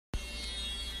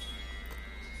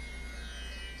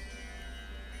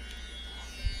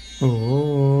Om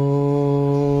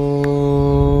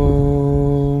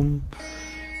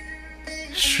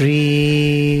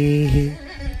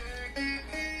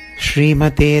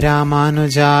Srimate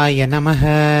Ramanujaya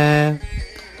Namaha.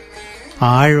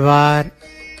 Alvar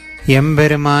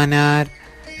எம்பெருமானார்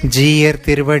ஜீயர்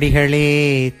திருவடிகளே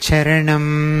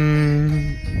சரணம்.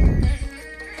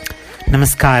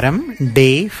 நமஸ்காரம்.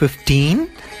 Day 15.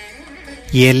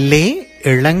 எல்லே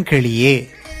இளங்கிளியே.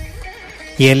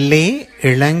 எல்லே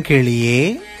இளங்கிளியே,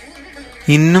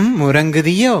 இன்னும்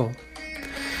உறங்குதியோ?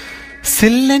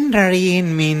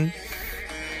 சில்லென்றழையேன் மீன்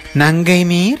நங்கை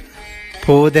மீர்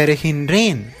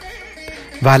போதருகின்றேன்.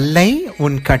 வல்லை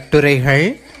உன் கட்டுரைகள்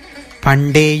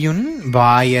பண்டேயுன்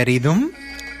வாயறிதும்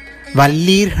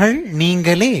வல்லீர்கள்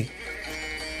நீங்களே.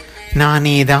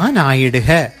 நானேதான் ஆயிடுக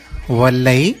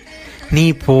ஒல்லை நீ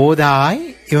போதாய்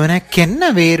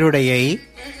இவனக்கென்ன வேறுடையை.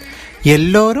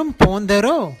 எல்லோரும்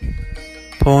போந்தரோ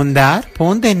போந்தார்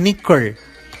போந்தெண்ணிக்கொள்.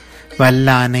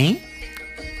 வல்லானை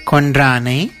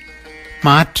கொன்றானை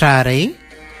மாற்றாரை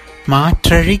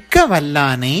மாற்றழிக்க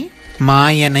வல்லானை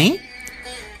மாயனை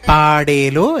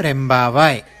பாடேலோ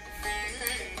ரெம்பாவாய்.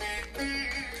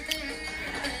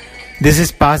 This is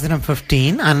Pasuram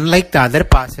 15. Unlike the other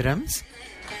Pasurams,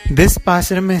 this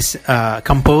Pasuram is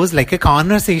composed like a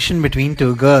conversation between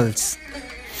two girls.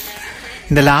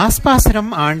 In the last Pasuram,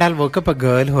 Andal woke up a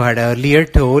girl who had earlier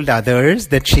told others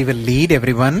that she will lead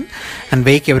everyone and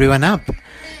wake everyone up.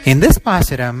 In this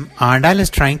Pasuram, Andal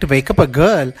is trying to wake up a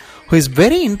girl who is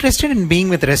very interested in being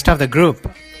with the rest of the group.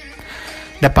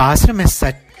 The Pasuram is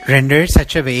rendered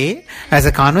such a way as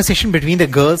a conversation between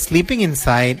the girls sleeping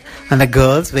inside and the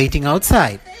girls waiting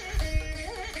outside.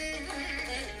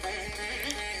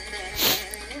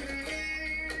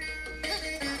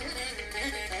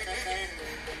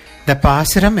 The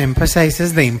Pasuram emphasizes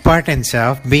the importance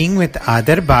of being with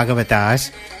other Bhagavatas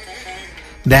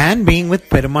than being with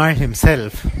Perumal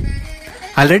himself.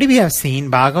 Already we have seen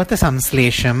Bhagavata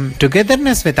Samslesham,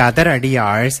 togetherness with other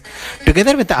adiyars,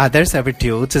 together with other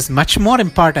servitudes, is much more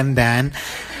important than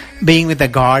being with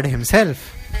the God himself.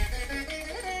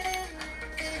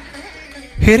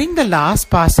 Hearing the last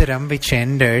Pasuram which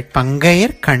ended,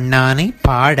 Pangayar Kannani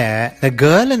Pada, the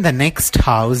girl in the next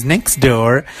house, next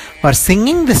door, was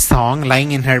singing this song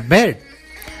lying in her bed.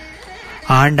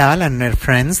 Andal and her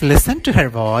friends listened to her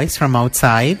voice from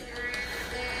outside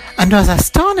and was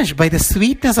astonished by the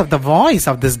sweetness of the voice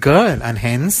of this girl, and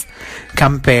hence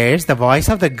compares the voice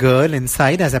of the girl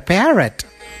inside as a parrot.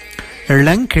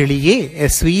 Ilankiliye, a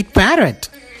sweet parrot.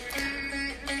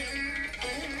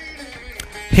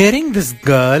 Hearing this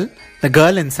girl, the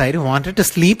girl inside who wanted to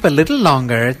sleep a little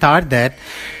longer thought that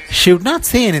she would not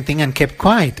say anything and kept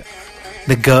quiet.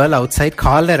 The girl outside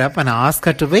called her up and asked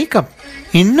her to wake up.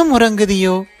 Innum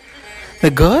urangadiyo?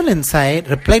 The girl inside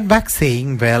replied back saying,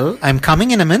 well, I'm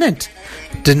coming in a minute.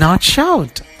 Do not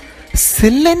shout.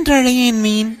 Sillendralayen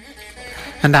mean?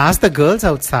 And asked the girls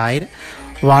outside,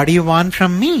 what do you want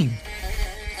from me?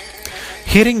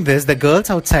 Hearing this, the girls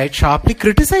outside sharply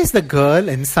criticized the girl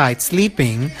inside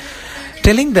sleeping,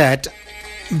 telling that,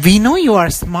 we know you are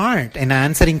smart in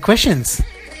answering questions,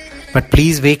 but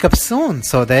please wake up soon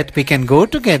so that we can go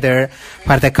together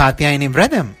for the Katyayani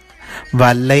Vratham.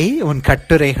 Vallai un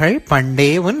katturegal pande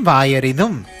un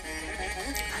vayaridum.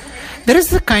 There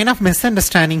is a kind of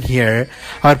misunderstanding here.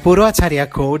 Our Purvacharya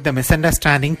quote the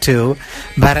misunderstanding to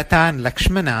Bharata and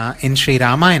Lakshmana in Sri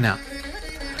Ramayana.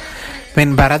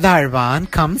 When Bharadalvan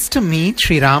comes to meet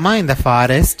Sri Rama in the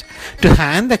forest to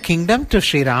hand the kingdom to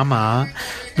Sri Rama,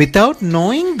 without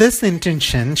knowing this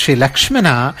intention, Sri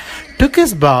Lakshmana took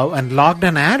his bow and locked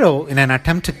an arrow in an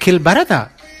attempt to kill Bharata,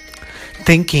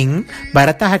 thinking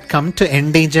Bharata had come to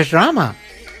endanger Rama.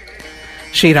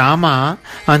 Sri Rama,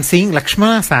 on seeing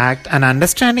Lakshmana's act and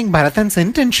understanding Bharatan's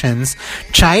intentions,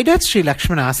 chided Sri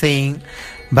Lakshmana saying,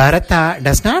 Bharata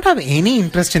does not have any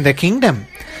interest in the kingdom.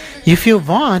 If you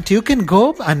want, you can go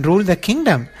and rule the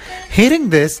kingdom.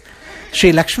 Hearing this,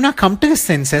 Sri Lakshmana come to his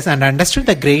senses and understood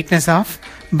the greatness of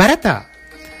Bharata.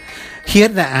 Here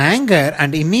the anger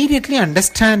and immediately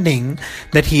understanding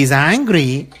that he is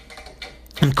angry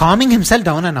and calming himself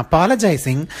down and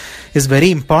apologizing is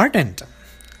very important.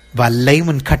 Vallai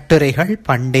un katturegal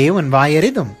pande un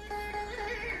vayaridum.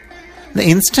 The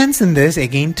instance in this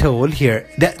again told here,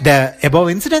 the above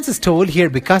incident is told here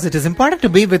because it is important to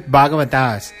be with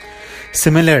Bhagavatas.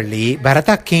 Similarly,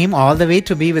 Bharata came all the way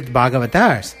to be with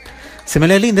Bhagavatas.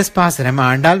 Similarly, in this Pasuram,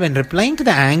 Andal, when replying to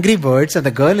the angry words of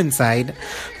the girl inside,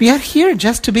 we are here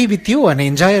just to be with you and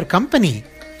enjoy your company.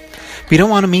 We don't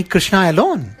want to meet Krishna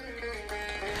alone.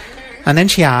 And then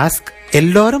she asked,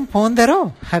 Ellorum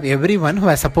pondaro, have everyone who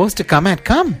was supposed to come had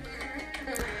come.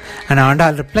 And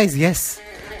Andal replies, yes,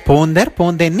 Ponder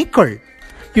Nikol.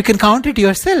 You can count it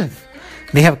yourself.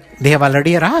 They have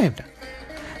already arrived.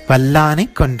 Vallane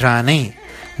Kondrane,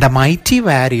 the mighty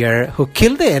warrior who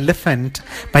killed the elephant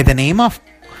by the name of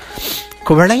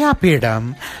Kuvalaya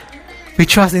Pidam,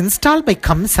 which was installed by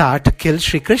Kamsa to kill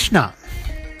Sri Krishna.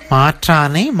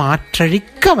 Matrane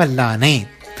Matrarikka Vallane.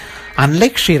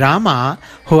 Unlike Sri Rama,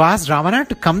 who asked Ravana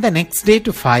to come the next day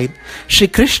to fight, Sri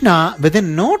Krishna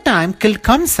within no time killed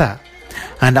Kamsa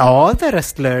and all the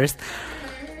wrestlers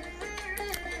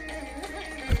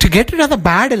to get rid of the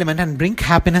bad element and bring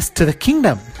happiness to the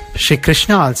kingdom. Sri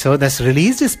Krishna also thus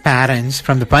released his parents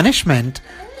from the punishment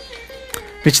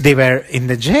which they were in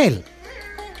the jail.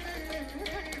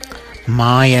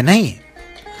 Mayane.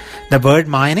 The word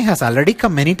Mayane has already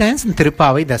come many times in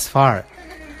Tirupavai thus far.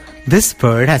 This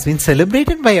word has been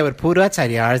celebrated by our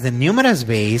Purvacharyas in numerous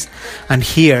ways, and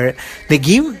here they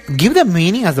give the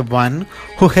meaning as the one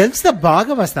who helps the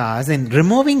Bhagavatas in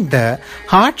removing the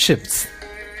hardships.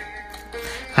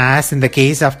 As in the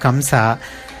case of Kamsa,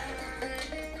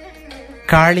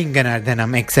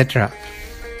 Kalinganardhanam, etc.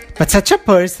 But such a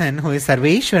person who is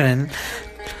Sarveshwaran,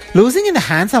 losing in the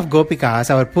hands of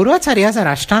Gopikas, our Purvacharyas are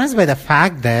astonished by the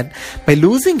fact that by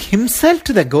losing himself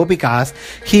to the Gopikas,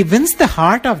 he wins the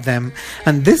heart of them,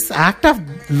 and this act of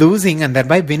losing and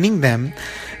thereby winning them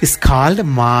is called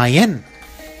Mayan.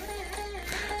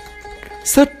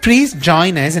 So please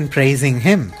join us in praising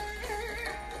him.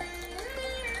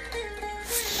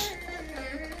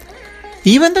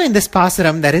 Even though in this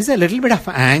pasuram there is a little bit of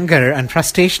anger and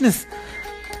frustration is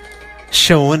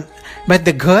shown, but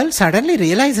the girl suddenly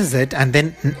realizes it and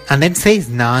then says,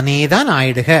 Nanedan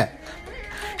Aidaha.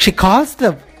 She calls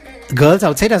the girls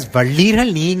outside as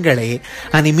Valliral Neengale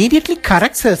and immediately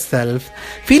corrects herself,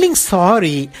 feeling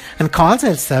sorry, and calls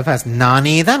herself as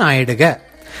Nanedan Aidaga.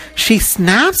 She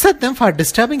snaps at them for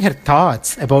disturbing her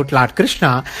thoughts about Lord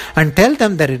Krishna and tells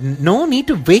them there is no need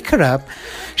to wake her up.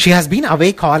 She has been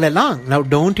awake all along. Now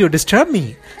don't you disturb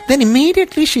me. Then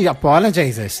immediately she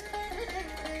apologizes.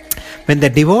 When the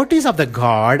devotees of the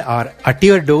God are at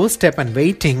your doorstep and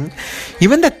waiting,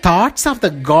 even the thoughts of the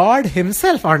God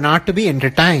himself are not to be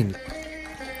entertained.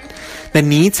 The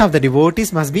needs of the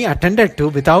devotees must be attended to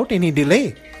without any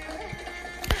delay.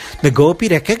 The gopi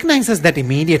recognizes that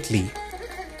immediately.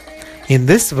 In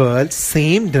this world,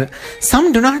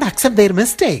 some do not accept their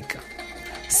mistake.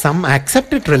 Some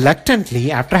accept it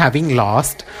reluctantly after having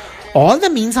lost all the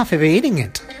means of evading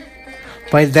it.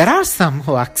 While there are some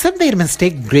who accept their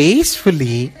mistake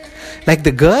gracefully, like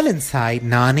the girl inside,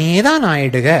 Nanedan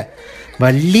Aidaga,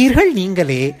 Vallirgal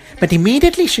Neengale, but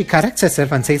immediately she corrects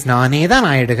herself and says, Nanedan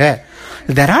Aidaga.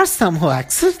 There are some who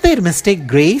accept their mistake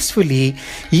gracefully,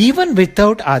 even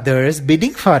without others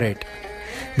bidding for it.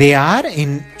 They are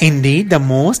indeed the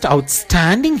most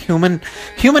outstanding human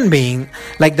being,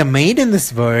 like the maid in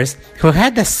this verse, who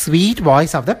had the sweet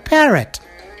voice of the parrot.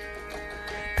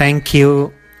 Thank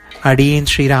you. Adin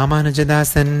Sri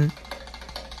Ramanujadasan.